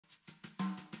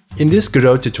In this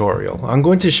Godot tutorial, I'm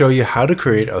going to show you how to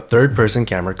create a third-person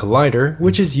camera collider,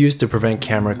 which is used to prevent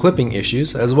camera clipping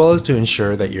issues as well as to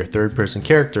ensure that your third-person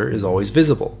character is always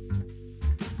visible.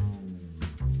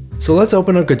 So let's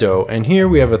open up Godot, and here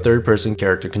we have a third-person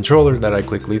character controller that I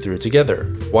quickly threw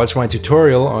together. Watch my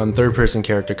tutorial on third-person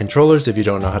character controllers if you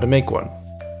don't know how to make one.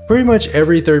 Pretty much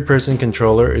every third-person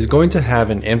controller is going to have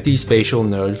an empty spatial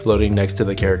node floating next to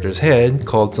the character's head,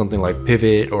 called something like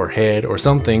pivot or head or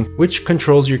something, which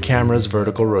controls your camera's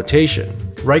vertical rotation.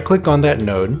 Right-click on that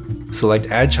node, select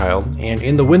Add Child, and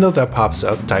in the window that pops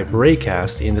up, type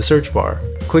Raycast in the search bar.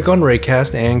 Click on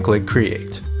Raycast and click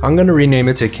Create. I'm going to rename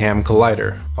it to Cam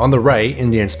Collider. On the right,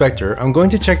 in the inspector, I'm going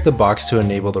to check the box to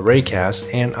enable the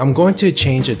raycast, and I'm going to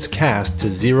change its cast to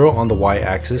 0 on the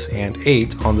y-axis and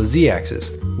 8 on the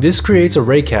z-axis. This creates a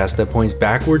raycast that points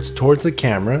backwards towards the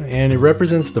camera, and it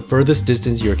represents the furthest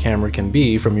distance your camera can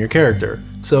be from your character,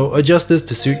 so adjust this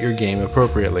to suit your game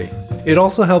appropriately. It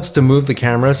also helps to move the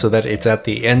camera so that it's at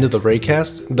the end of the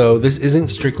raycast, though this isn't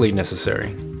strictly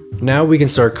necessary. Now we can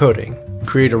start coding.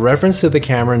 Create a reference to the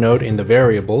camera node in the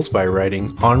variables by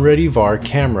writing onReadyVar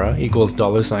camera equals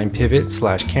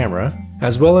 $pivot/camera,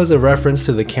 as well as a reference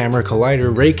to the camera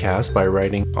collider raycast by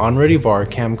writing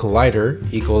onReadyVar cam collider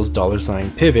equals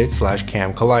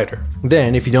 $pivot/cam collider.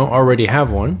 Then, if you don't already have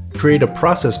one, create a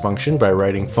process function by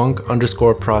writing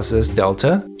func_process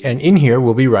delta, and in here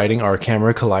we'll be writing our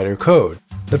camera collider code.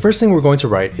 The first thing we're going to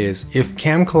write is if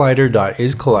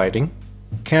camCollider.isColliding,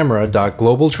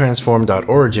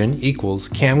 camera.globaltransform.origin equals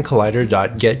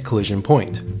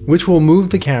camCollider.getCollisionPoint, which will move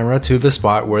the camera to the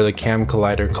spot where the cam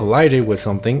collider collided with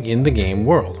something in the game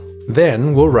world.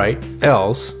 Then we'll write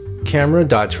else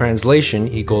camera.translation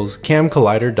equals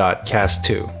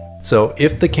camCollider.cast2. So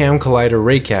if the cam collider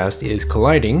raycast is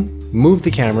colliding, move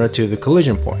the camera to the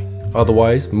collision point.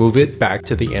 Otherwise, move it back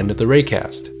to the end of the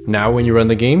raycast. Now when you run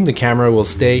the game, the camera will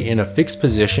stay in a fixed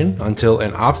position until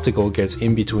an obstacle gets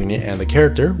in between it and the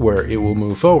character, where it will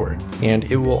move forward. And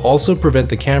it will also prevent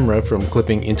the camera from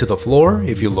clipping into the floor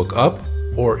if you look up,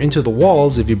 or into the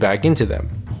walls if you back into them.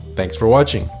 Thanks for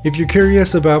watching. If you're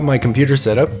curious about my computer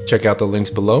setup, check out the links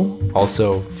below.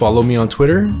 Also, follow me on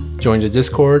Twitter, join the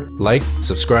Discord, like,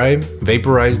 subscribe,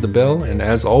 vaporize the bell, and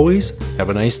as always, have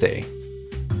a nice day.